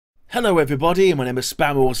Hello everybody, my name is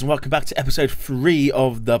Spammals and welcome back to episode 3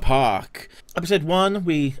 of The Park. Episode 1,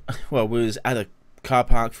 we was at a car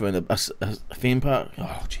park for a theme park.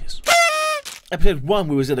 Oh jeez. Episode 1,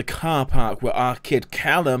 we was at a car park where our kid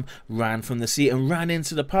Callum ran from the seat and ran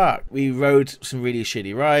into the park. We rode some really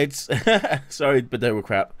shitty rides. Sorry, but they were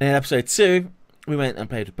crap. And in episode 2, we went and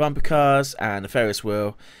played with bumper cars and a Ferris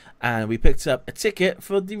wheel. And we picked up a ticket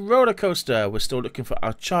for the roller coaster. We're still looking for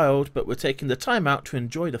our child, but we're taking the time out to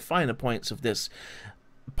enjoy the finer points of this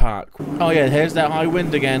park. Oh yeah, here's that high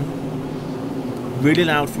wind again. Really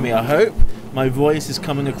loud for me. I hope my voice is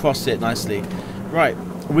coming across it nicely. Right,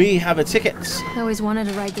 we have a ticket. I always wanted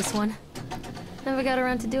to ride this one. Never got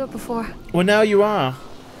around to do it before. Well, now you are.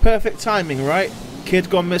 Perfect timing, right?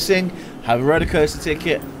 Kid gone missing, have a roller coaster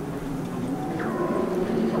ticket.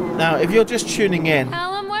 Now, if you're just tuning in,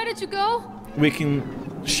 Where did you go? we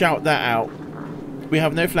can shout that out. We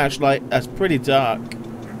have no flashlight. That's pretty dark.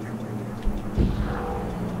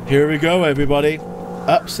 Here we go, everybody.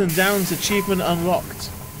 Ups and downs achievement unlocked.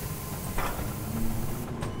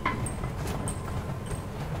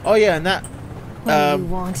 Oh yeah, and that. What do you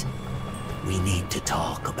want? We need to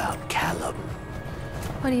talk about Callum.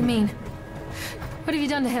 What do you mean? What have you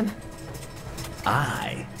done to him?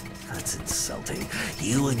 That's insulting.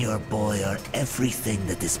 You and your boy are everything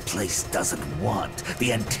that this place doesn't want.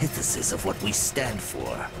 The antithesis of what we stand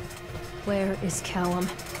for. Where is Callum?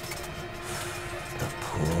 The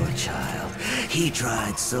poor child. He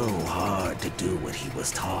tried so hard to do what he was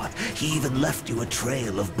taught. He even left you a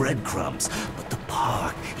trail of breadcrumbs. But the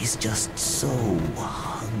park is just so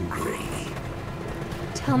hungry.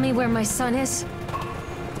 Tell me where my son is.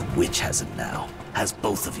 The witch has him now. Has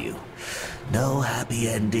both of you. No happy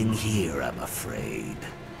ending here, I'm afraid.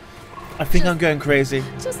 I think I'm going crazy.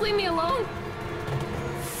 Just leave me alone.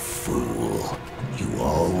 Fool. You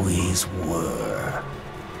always were.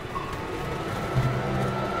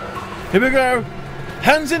 Here we go.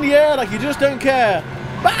 Hands in the air like you just don't care.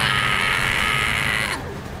 Ah!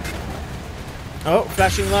 Oh,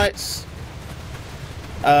 flashing lights.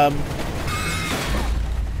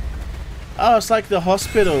 Oh, it's like the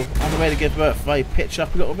hospital on the way to give birth. If I pitch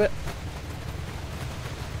up a little bit.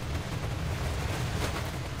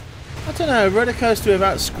 I don't know, a roller coaster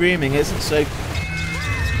without screaming isn't so...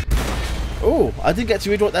 Oh, I didn't get to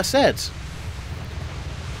read what that said.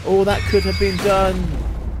 Oh, that could have been done...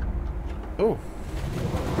 Oh.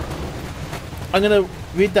 I'm going to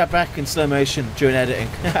read that back in slow motion during editing.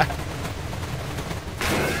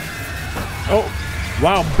 Oh,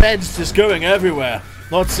 wow, beds just going everywhere.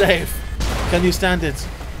 Not safe. Can you stand it?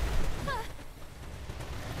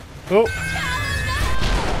 Oh.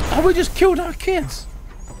 Oh, we just killed our kids.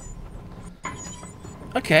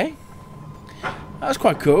 Okay. That was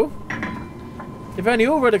quite cool. If only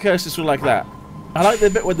all roller coasters were like that. I like the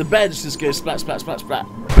bit where the beds just go splat, splat, splat, splat.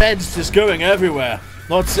 Beds just going everywhere.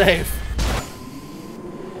 Not safe.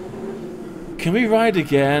 Can we ride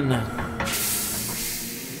again?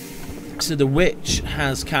 So the witch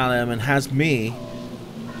has Callum and has me.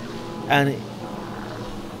 And...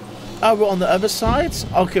 Oh, we're on the other side?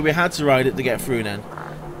 Okay, we had to ride it to get through then.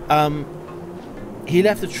 He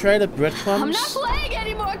left a trail of breadcrumbs. I'm not playing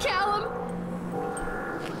anymore, Callum.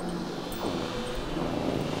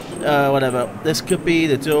 Whatever. This could be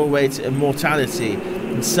the doorway to immortality,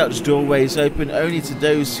 and such doorways open only to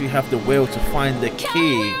those who have the will to find the key.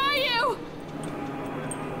 Callum, where are you?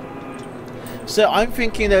 So I'm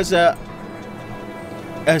thinking there's a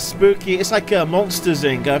spooky. It's like a Monsters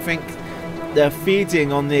Inc. I think they're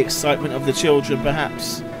feeding on the excitement of the children,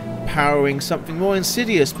 perhaps powering something more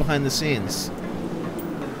insidious behind the scenes.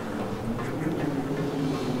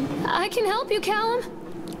 I can help you, Callum.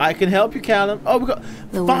 I can help you, Callum. Oh, we got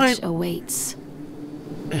The witch awaits.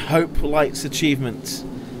 Hope lights achievement.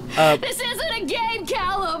 This isn't a game,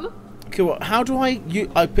 Callum. Okay, well, how do I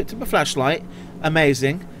picked up a flashlight.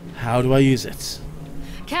 Amazing. How do I use it?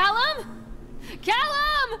 Callum?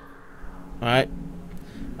 Callum! Alright.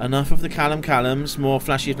 Enough of the Callums. More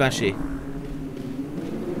flashy.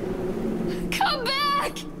 Come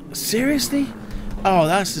back! Seriously? Oh,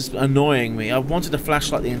 that's just annoying me. I've wanted a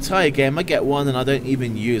flashlight the entire game. I get one and I don't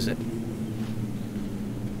even use it.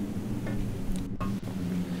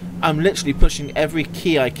 I'm literally pushing every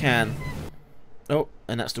key I can. Oh,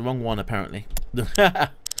 and that's the wrong one apparently.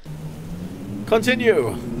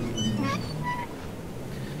 Continue!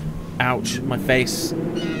 Ouch, my face.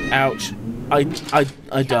 Ouch. I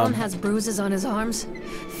Callum done. has bruises on his arms,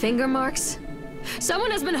 finger marks.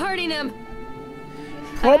 Someone has been hurting him.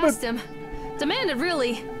 I asked him, demanded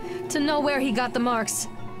really, to know where he got the marks.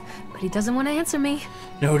 But he doesn't want to answer me.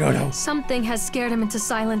 No. Something has scared him into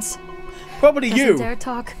silence. Probably Doesn't you. dare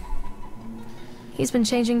talk. He's been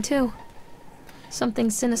changing too. Something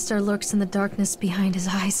sinister lurks in the darkness behind his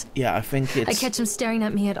eyes. Yeah, I think it's... I catch him staring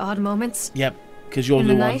at me at odd moments. Yep, because you're in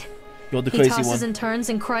the the one. night, You're the he crazy tosses one. and turns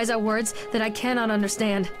and cries out words that I cannot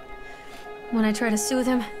understand. When I try to soothe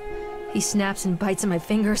him, he snaps and bites at my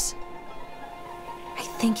fingers. I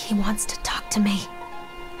think he wants to talk to me.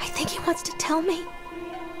 I think he wants to tell me.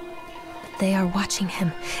 But they are watching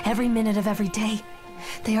him every minute of every day.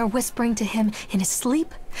 They are whispering to him in his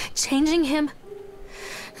sleep, changing him.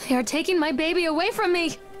 They are taking my baby away from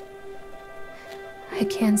me. I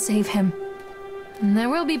can save him. And there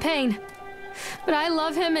will be pain. But I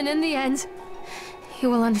love him, and in the end, he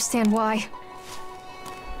will understand why.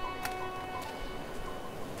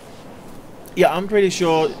 Yeah, I'm pretty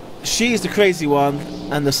sure she's the crazy one,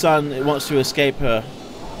 and the son wants to escape her.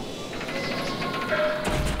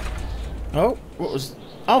 Oh, what was...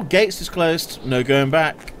 Oh, gates is closed. No going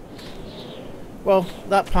back. Well,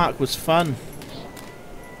 that park was fun.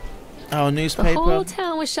 Oh, newspaper. The whole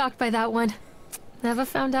town was shocked by that one. Never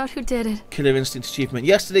found out who did it. Killer Instinct achievement.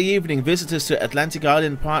 Yesterday evening, visitors to Atlantic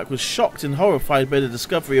Island Park were shocked and horrified by the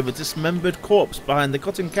discovery of a dismembered corpse behind the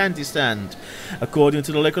cotton candy stand. According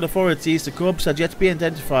to the local authorities, the corpse had yet to be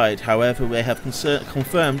identified. However, they have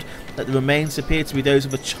confirmed that the remains appear to be those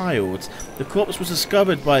of a child. The corpse was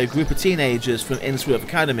discovered by a group of teenagers from Innsworth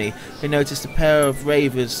Academy. They noticed a pair of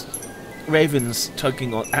ravens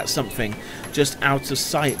tugging at something just out of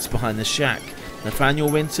sight behind the shack. Nathaniel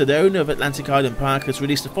Winter, the owner of Atlantic Island Park, has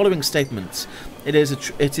released the following statement. It is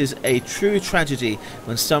a true tragedy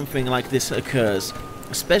when something like this occurs,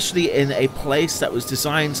 especially in a place that was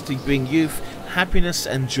designed to bring youth, happiness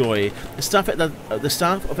and joy. The staff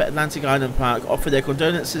of Atlantic Island Park offer their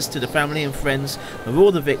condolences to the family and friends of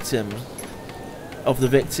all the victim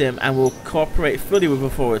and will cooperate fully with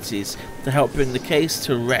authorities to help bring the case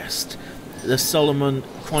to rest. The Solomon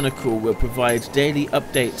Chronicle will provide daily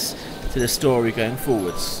updates to the story going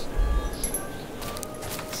forwards.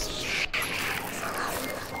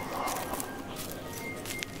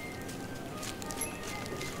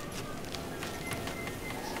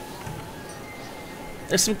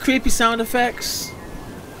 There's some creepy sound effects.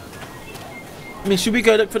 I mean, should we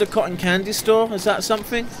go look for the cotton candy store? Is that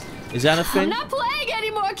something? Is that a thing? I'm not playing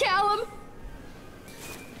anymore, Callum.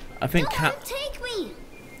 I think Don't let him take me.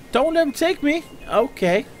 Don't let him take me.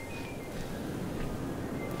 Okay.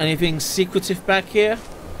 Anything secretive back here?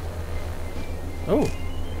 Oh.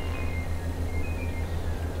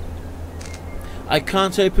 I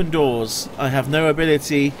can't open doors. I have no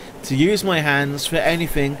ability to use my hands for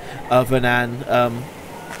anything other than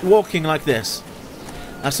walking like this.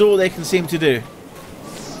 That's all they can seem to do.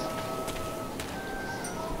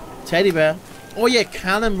 Teddy bear. Oh yeah,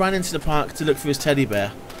 Callum ran into the park to look for his teddy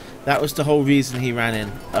bear. That was the whole reason he ran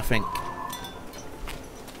in, I think.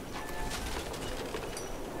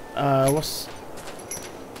 What's...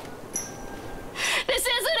 This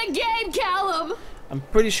isn't a game, Callum! I'm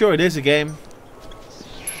pretty sure it is a game.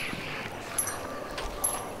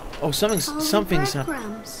 Oh, something's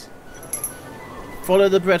happened. Follow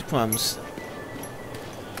the breadcrumbs.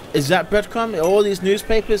 Is that breadcrumb? All these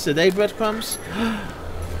newspapers, are they breadcrumbs?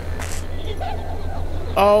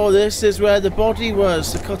 Oh, this is where the body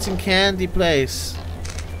was, the cotton candy place.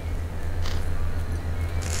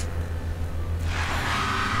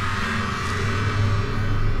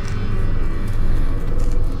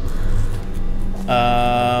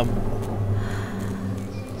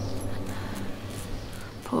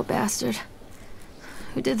 Poor bastard.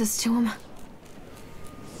 Who did this to him?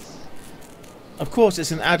 Of course,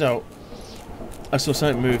 it's an adult. I saw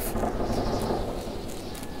something move.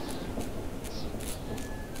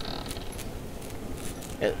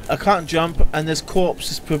 I can't jump, and this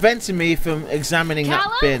corpse is preventing me from examining that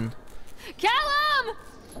bin. Callum!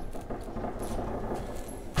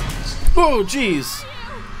 Oh, jeez!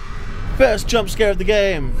 First jump scare of the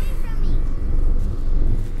game.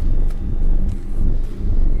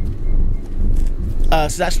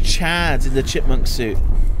 So that's Chad in the chipmunk suit.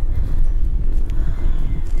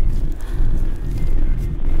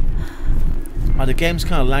 Oh, the game's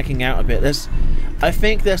kind of lagging out a bit. I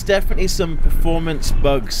think there's definitely some performance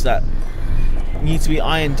bugs that need to be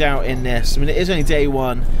ironed out in this. I mean, it is only day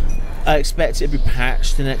one. I expect it to be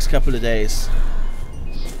patched in the next couple of days.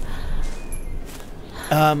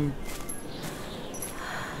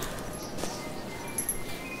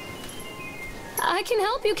 I can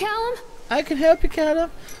help you, Callum. I can help you, Callum.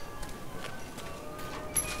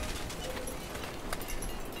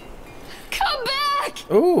 Come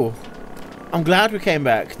back! Ooh. I'm glad we came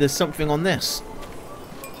back. There's something on this.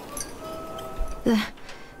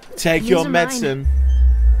 Take These your are medicine.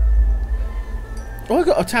 Oh, I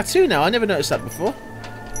got a tattoo now. I never noticed that before.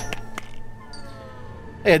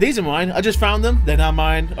 Yeah, these are mine. I just found them. They're now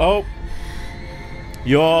mine. Oh.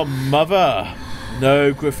 Your mother.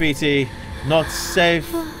 No graffiti. Not safe.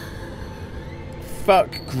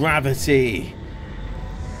 Fuck gravity.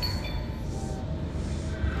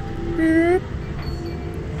 Beep.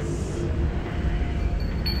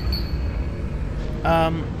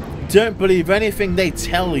 Don't believe anything they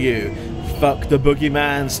tell you. Fuck the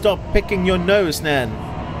boogeyman. Stop picking your nose, Nen.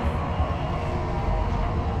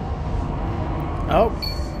 Oh.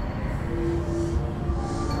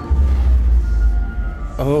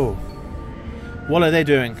 Oh. What are they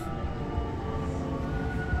doing?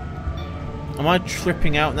 Am I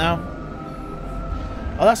tripping out now?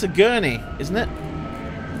 Oh, that's a gurney, isn't it?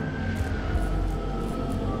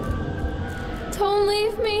 Don't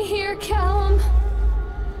leave me here, Callum.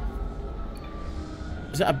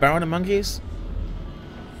 Is that a barrel of monkeys?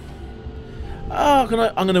 Oh,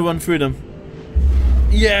 I'm gonna run through them.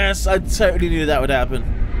 Yes, I totally knew that would happen.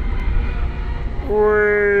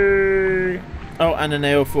 Oh, and then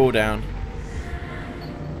they all fall down.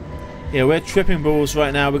 Yeah, we're tripping balls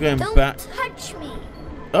right now. We're going back. Don't touch me.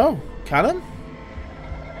 Oh, Callum?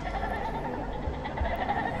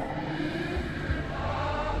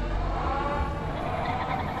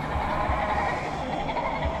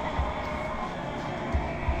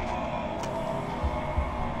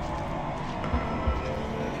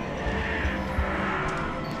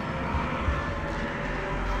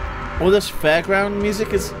 All this fairground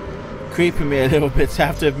music is creeping me a little bit, I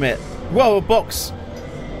have to admit. Whoa, a box!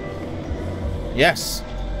 Yes.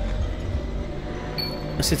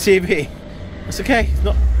 It's a TV. It's okay. It's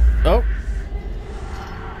not. Oh.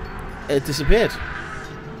 It disappeared.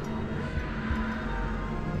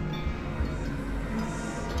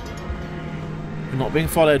 We're not being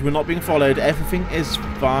followed. We're not being followed. Everything is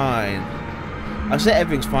fine. I say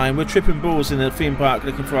everything's fine. We're tripping balls in a theme park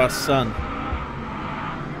looking for our son.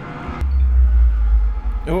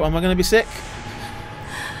 Oh, am I going to be sick?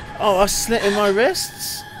 Oh, I slit in my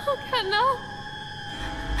wrists. Oh, God, no.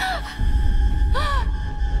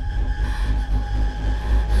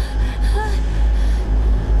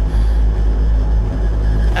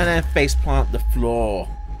 And then faceplant the floor.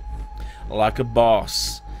 Like a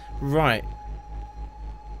boss. Right.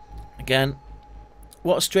 Again.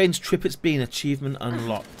 What a strange trip it's been. Achievement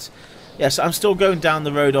unlocked. Yes, I'm still going down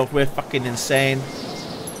the road of we're fucking insane.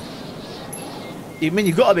 I mean,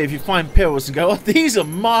 you gotta be if you find pills and go, oh, these are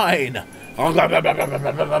mine. The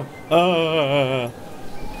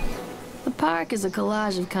park is a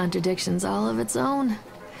collage of contradictions all of its own.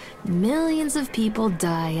 Millions of people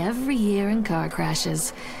die every year in car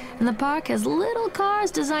crashes, and the park has little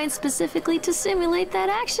cars designed specifically to simulate that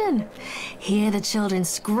action. Hear the children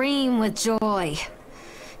scream with joy.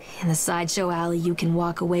 In the sideshow alley, you can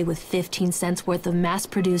walk away with 15 cents worth of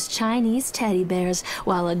mass-produced Chinese teddy bears,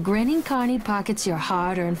 while a grinning carny pockets your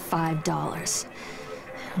hard-earned $5.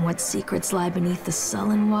 What secrets lie beneath the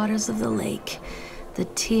sullen waters of the lake? The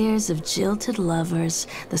tears of jilted lovers,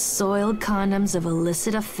 the soiled condoms of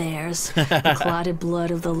illicit affairs, the clotted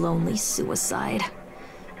blood of the lonely suicide.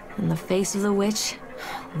 And the face of the witch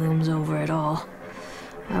looms over it all.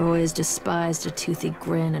 I've always despised her toothy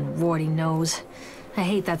grin and warty nose. I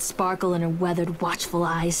hate that sparkle in her weathered, watchful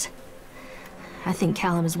eyes. I think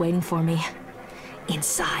Callum is waiting for me.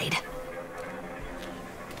 Inside.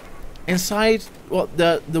 Inside, what,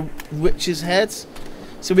 the witch's head?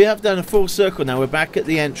 So we have done a full circle now. We're back at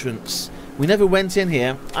the entrance. We never went in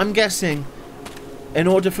here. I'm guessing in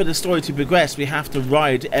order for the story to progress, we have to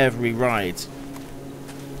ride every ride.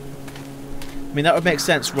 I mean, that would make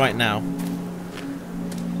sense right now.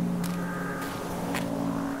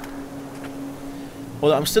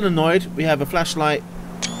 Although I'm still annoyed. We have a flashlight,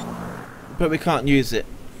 but we can't use it.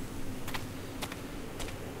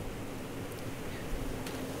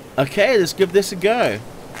 Okay, let's give this a go.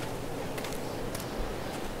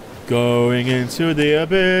 Going into the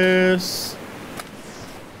abyss.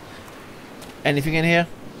 Anything in here?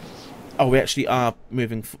 Oh, we actually are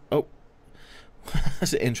moving. Oh,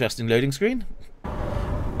 that's an interesting loading screen.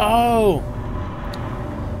 Oh,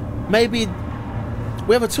 maybe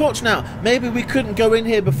we have a torch now. Maybe we couldn't go in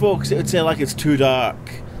here before because it would say like it's too dark.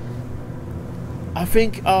 I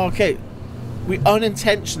think. Oh, okay. We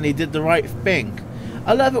unintentionally did the right thing.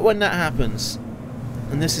 I love it when that happens.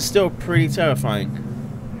 And this is still pretty terrifying.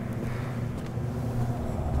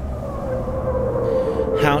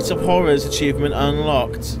 House of Horrors achievement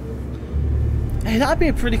unlocked. Hey, that'd be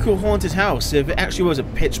a pretty cool haunted house if it actually was a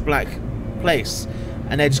pitch black place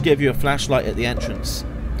and they just give you a flashlight at the entrance.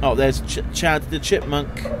 Oh, there's Chad the Chipmunk.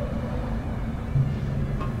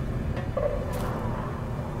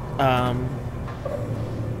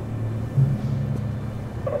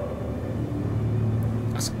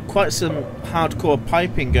 That's quite some hardcore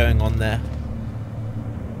piping going on there.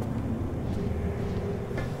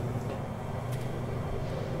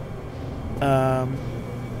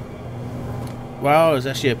 Wow, there's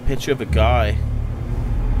actually a picture of a guy.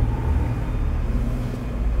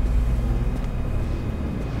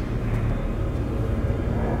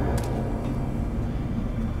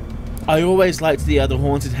 I always liked the other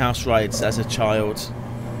haunted house rides as a child.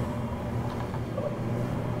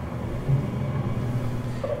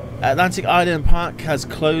 Atlantic Island Park has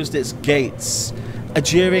closed its gates. A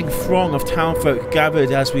jeering throng of townfolk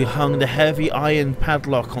gathered as we hung the heavy iron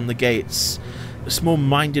padlock on the gates.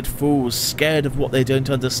 Small-minded fools, scared of what they don't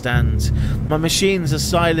understand. My machines are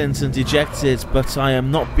silent and dejected, but I am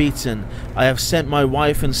not beaten. I have sent my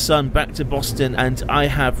wife and son back to Boston, and I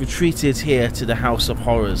have retreated here to the House of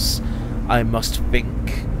Horrors. I must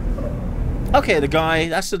think. Okay, the guy,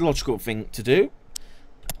 that's the logical thing to do.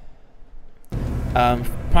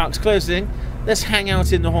 Park's closing. Let's hang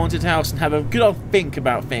out in the haunted house and have a good old think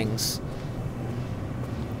about things.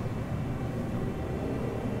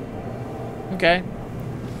 Okay.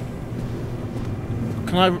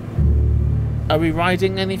 Can I... Are we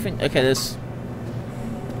riding anything? Okay, there's...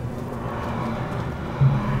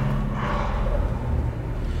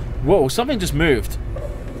 Whoa, something just moved.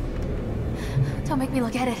 Don't make me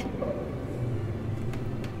look at it.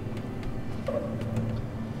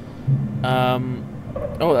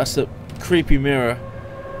 Oh, that's a creepy mirror.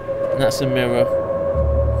 And that's a mirror.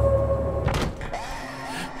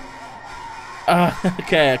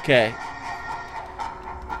 Okay.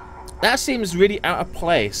 That seems really out of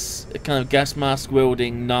place. A kind of gas mask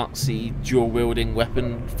wielding, Nazi dual wielding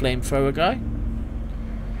weapon flamethrower guy.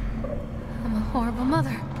 I'm a horrible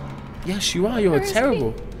mother. Yes, you are. You're Where is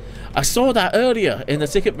terrible. I saw that earlier in the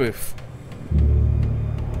ticket booth.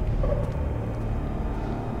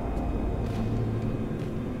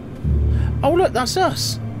 Oh look, that's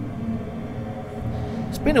us.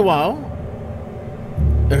 It's been a while.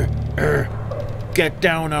 Get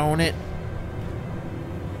down on it.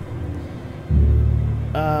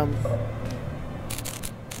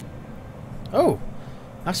 Oh,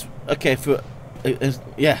 that's okay for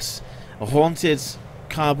yes, a haunted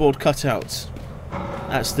cardboard cutout.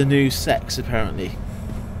 That's the new sex, apparently.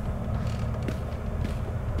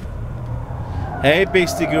 Hey,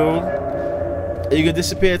 beastie ghoul, are you gonna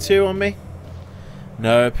disappear too on me?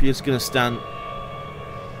 Nope, you're just gonna stand.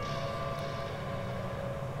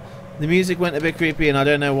 The music went a bit creepy, and I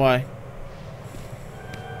don't know why.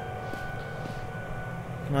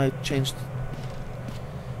 Can I change?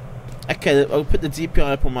 Okay, I'll put the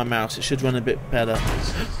DPI up on my mouse. It should run a bit better.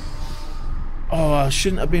 Oh, I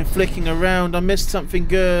shouldn't have been flicking around. I missed something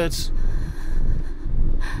good.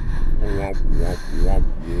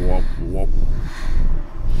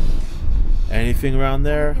 Anything around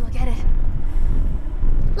there? Look at it.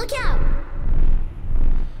 Look out!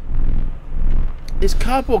 These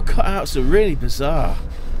cardboard cutouts are really bizarre.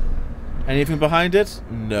 Anything behind it?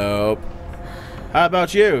 Nope. How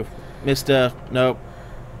about you, Mr. Nope.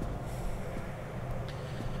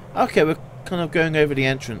 Okay, we're kind of going over the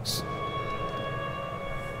entrance.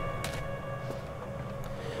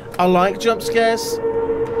 I like jump scares.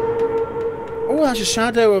 Oh, that's a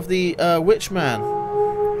shadow of the witch man.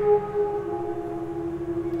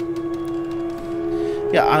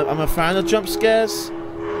 Yeah, I'm a fan of jump scares.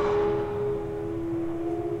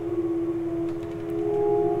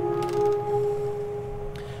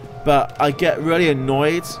 But I get really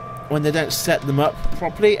annoyed when they don't set them up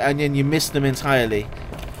properly and then you miss them entirely.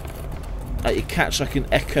 Like you catch like an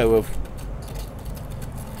echo of...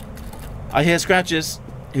 I hear scratches.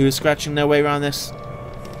 Who is scratching their way around this?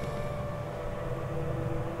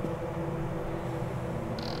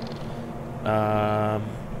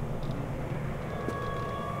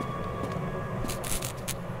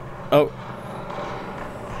 Oh.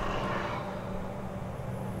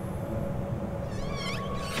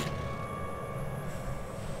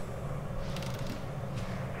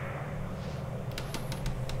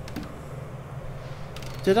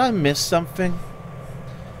 Did I miss something?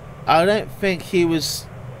 I don't think he was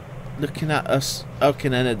looking at us. Okay,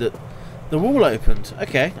 no, the wall opened.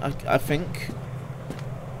 Okay, I think.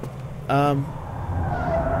 I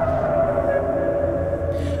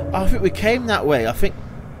think we came that way. I think.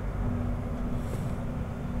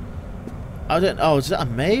 I don't. Oh, is that a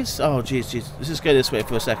maze? Oh, jeez. Let's just go this way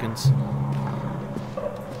for a second.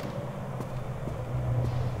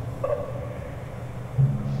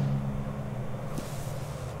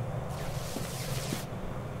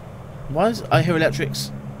 Why is I hear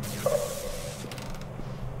electrics?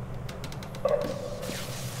 Well,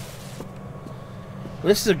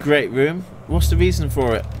 this is a great room. What's the reason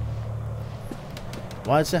for it?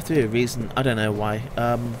 Why does there have to be a reason? I don't know why.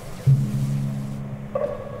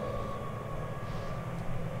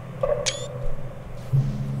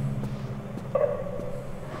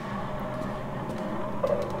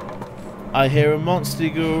 I hear a monster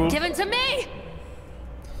ghoul. Give it to me!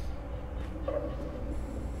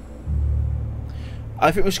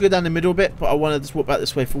 I think we should go down the middle bit, but I want to just walk back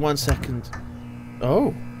this way for 1 second.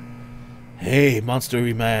 Oh. Hey,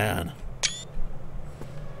 monstery man.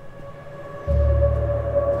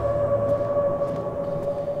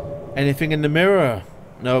 Anything in the mirror?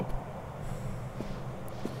 Nope.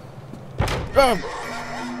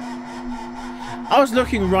 I was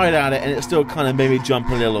looking right at it and it still kind of made me jump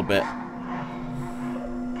a little bit.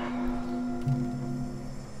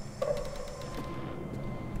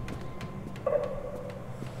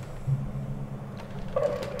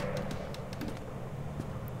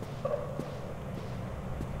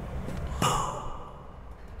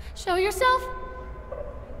 Show yourself?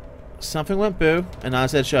 Something went boo, and I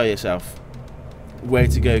said show yourself. Way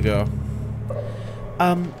to go, girl.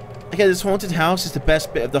 Okay, this haunted house is the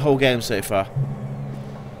best bit of the whole game so far.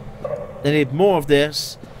 They need more of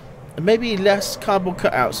this, and maybe less cardboard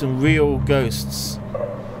cutouts and real ghosts.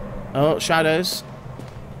 Oh, shadows.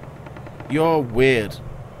 You're weird.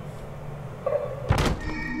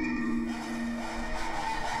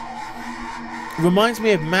 Reminds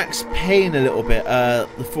me of Max Payne a little bit.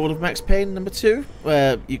 The Fall of Max Payne #2,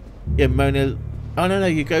 where you Mona. Oh no,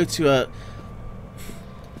 you go to a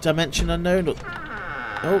dimension unknown.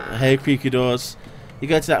 Oh, hey, creaky doors. You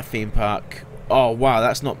go to that theme park. Oh wow,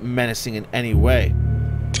 that's not menacing in any way.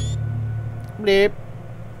 Bleep.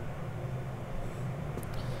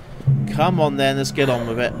 Come on then, let's get on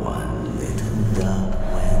with it. One little duck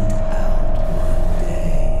went out one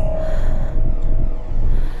day.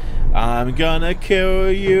 I'm gonna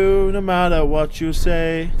kill you no matter what you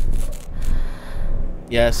say.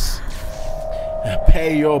 Yes.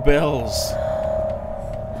 Pay your bills.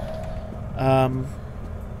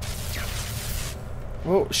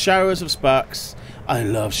 Well, showers of sparks. I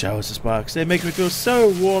love showers of sparks. They make me feel so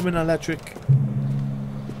warm and electric.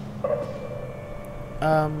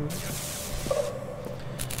 I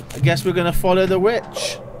guess we're gonna follow the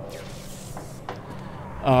witch.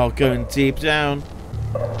 Oh, going deep down.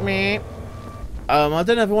 Me. I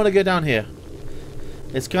don't know if I want to go down here.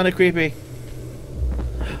 It's kind of creepy.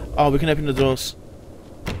 Oh, we can open the doors.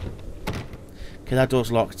 Okay, that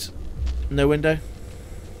door's locked. No window.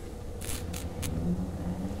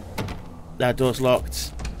 That door's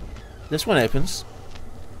locked. This one opens.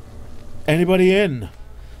 Anybody in?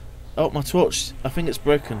 Oh, my torch. I think it's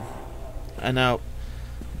broken. And now...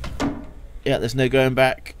 yeah, there's no going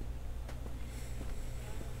back.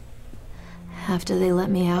 After they let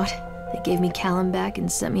me out, they gave me Callum back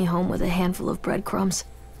and sent me home with a handful of breadcrumbs.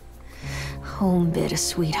 Home,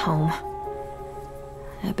 bittersweet home.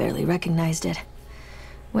 I barely recognized it.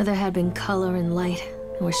 Where there had been color and light,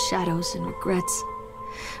 there were shadows and regrets.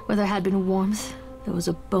 Where there had been warmth, there was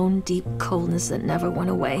a bone-deep coldness that never went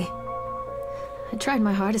away. I tried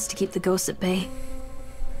my hardest to keep the ghosts at bay.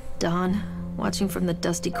 Don, watching from the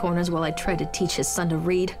dusty corners while I tried to teach his son to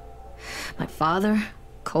read. My father,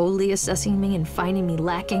 coldly assessing me and finding me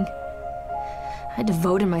lacking. I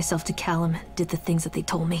devoted myself to Callum, did the things that they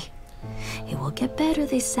told me. It will get better,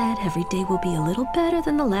 they said. Every day will be a little better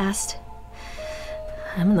than the last.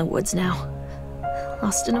 I'm in the woods now,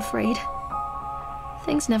 lost and afraid.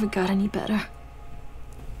 Things never got any better.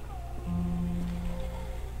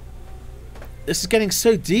 This is getting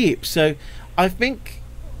so deep, so I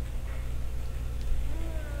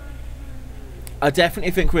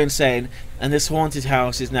definitely think we're insane, and this haunted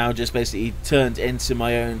house is now just basically turned into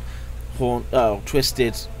my own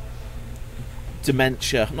twisted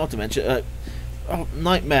dementia, not dementia,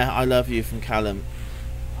 nightmare. I love you from Callum.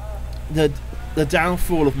 The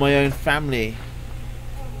downfall of my own family.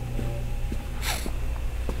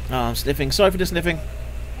 Oh, I'm sniffing. Sorry for the sniffing.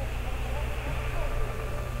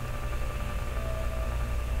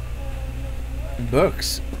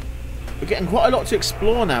 Books. We're getting quite a lot to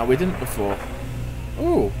explore now. We didn't before.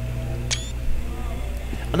 Ooh.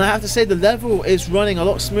 And I have to say the level is running a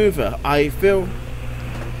lot smoother. I feel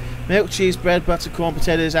milk, cheese, bread, butter, corn,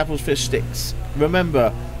 potatoes, apples, fish sticks.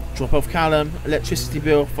 Remember, drop off Callum, electricity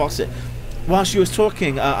bill, faucet. While she was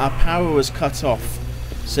talking, our power was cut off.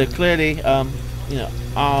 So clearly, you know,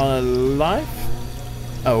 our life.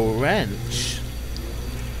 A wrench.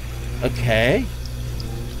 Okay.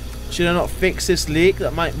 Should I not fix this leak?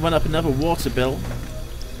 That might run up another water bill.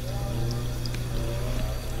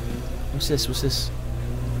 What's this? What's this?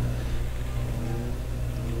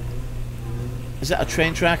 Is that a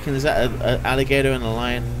train track? And is that an alligator and a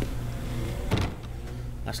lion?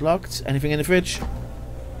 That's locked. Anything in the fridge?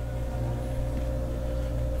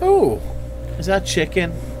 Oh, is that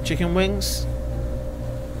chicken? Chicken wings?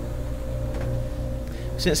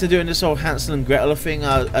 Since they're doing this whole Hansel and Gretel thing,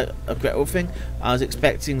 I was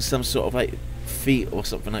expecting some sort of like feet or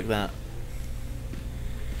something like that.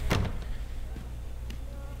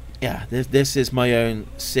 Yeah, this is my own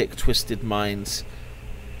sick, twisted mind.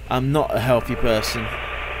 I'm not a healthy person.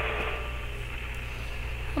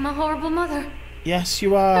 I'm a horrible mother. Yes,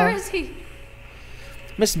 you are. Where is he?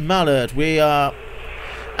 Miss Mallard, we are...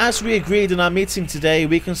 As we agreed in our meeting today,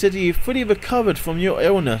 we consider you fully recovered from your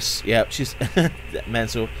illness. Yep, she's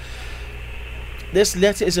mental. This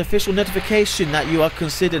letter is official notification that you are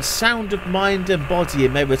considered sound of mind and body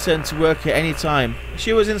and may return to work at any time.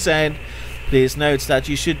 She was insane. Please note that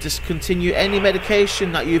you should discontinue any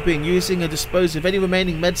medication that you've been using and dispose of any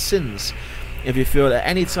remaining medicines. If you feel at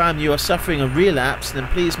any time you are suffering a relapse, then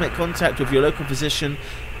please make contact with your local physician,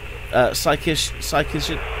 psychiatrist,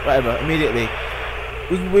 whatever, immediately.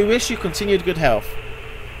 We wish you continued good health.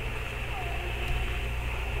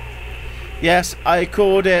 Yes, I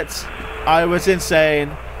called it. I was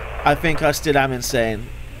insane. I think I still am insane.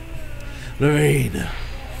 Lorraine.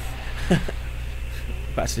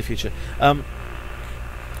 Back to the future.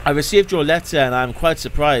 I received your letter and I'm quite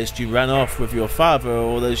surprised you ran off with your father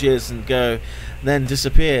all those years ago, then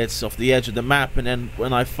disappeared off the edge of the map, and then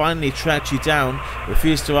when I finally tracked you down,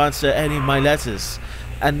 refused to answer any of my letters.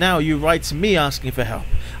 And now you write to me asking for help.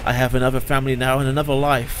 I have another family now and another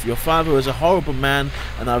life. Your father was a horrible man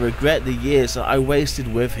and I regret the years that I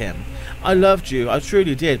wasted with him. I loved you, I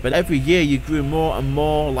truly did, but every year you grew more and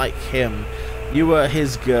more like him. You were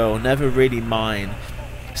his girl, never really mine.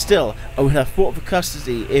 Still, I would have fought for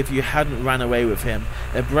custody if you hadn't ran away with him.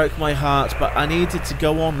 It broke my heart, but I needed to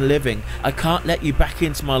go on living. I can't let you back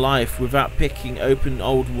into my life without picking open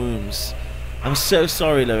old wounds. I'm so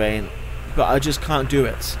sorry, Lorraine, but I just can't do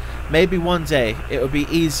it. Maybe one day it will be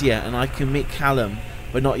easier and I can meet Callum,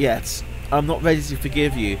 but not yet. I'm not ready to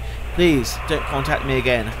forgive you. Please don't contact me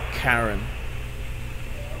again, Karen.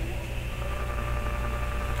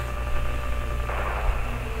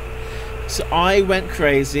 So I went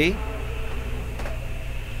crazy.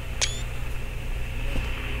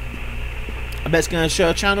 I bet it's going to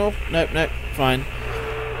show a channel. Nope, nope, fine.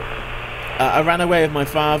 I ran away with my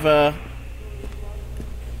father.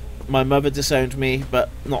 My mother disowned me, but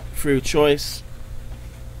not through choice.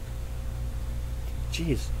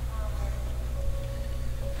 Jeez.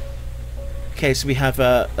 Okay, so we have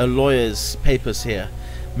a lawyer's papers here.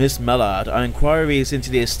 Miss Mallard, our inquiries into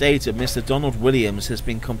the estate of Mr. Donald Williams has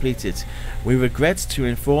been completed. We regret to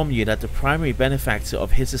inform you that the primary benefactor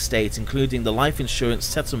of his estate, including the life insurance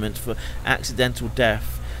settlement for accidental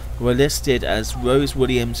death, were listed as Rose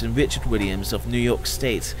Williams and Richard Williams of New York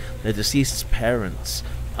State, the deceased's parents.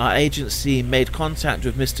 Our agency made contact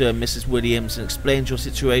with Mr. and Mrs. Williams and explained your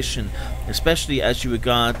situation, especially as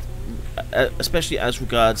regards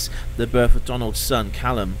the birth of Donald's son,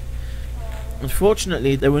 Callum.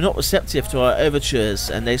 Unfortunately, they were not receptive to our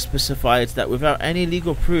overtures, and they specified that without any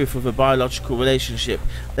legal proof of a biological relationship,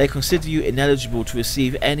 they consider you ineligible to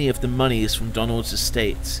receive any of the monies from Donald's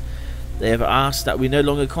estate. They have asked that we no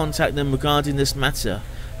longer contact them regarding this matter.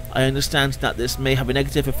 I understand that this may have a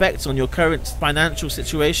negative effect on your current financial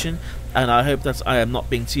situation, and I hope that I am not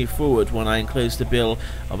being too forward when I enclose the bill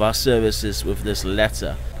of our services with this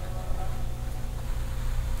letter.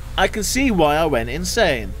 I can see why I went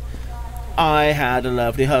insane. I had a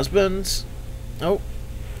lovely husband. Oh,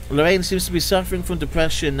 Lorraine seems to be suffering from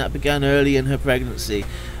depression that began early in her pregnancy.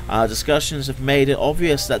 Our discussions have made it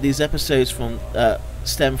obvious that these episodes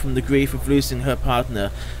stem from the grief of losing her partner,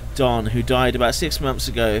 Don, who died about 6 months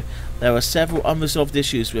ago. There were several unresolved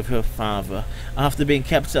issues with her father. After being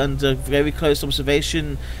kept under very close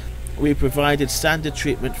observation, we provided standard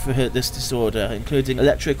treatment for this disorder, including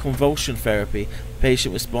electroconvulsion therapy. The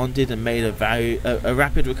patient responded and made a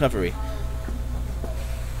rapid recovery.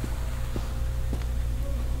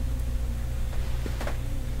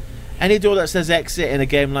 Any door that says exit in a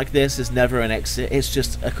game like this is never an exit, it's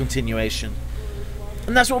just a continuation.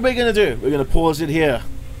 And that's what we're going to do. We're going to pause it here.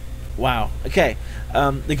 Wow. Okay,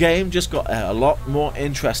 the game just got a lot more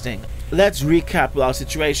interesting. Let's recap our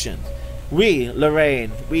situation. We,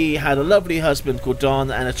 Lorraine, we had a lovely husband called Don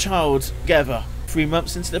and a child, Geva. 3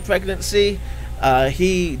 months into the pregnancy,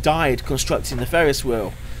 he died constructing the Ferris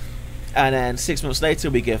wheel. And then 6 months later,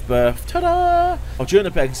 we gave birth. Ta-da! Well, during the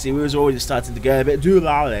pregnancy, we was already starting to get a bit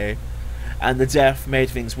doolally, and the death made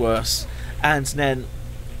things worse. And then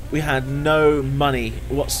we had no money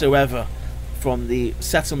whatsoever from the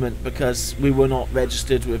settlement because we were not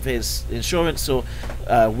registered with his insurance or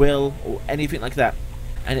will or anything like that.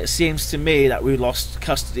 And it seems to me that we lost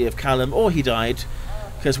custody of Callum, or he died,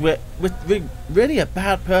 because we're really a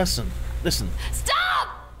bad person. Listen. Stop!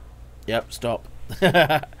 Yep, stop.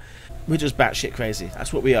 We're just batshit crazy.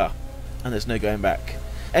 That's what we are. And there's no going back.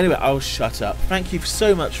 Anyway, I'll shut up. Thank you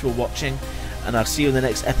so much for watching, and I'll see you in the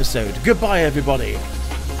next episode. Goodbye, everybody.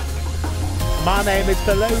 My name is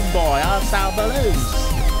Balloon Boy. I sell balloons.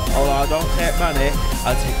 Oh, I don't take money.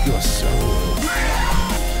 I take your soul.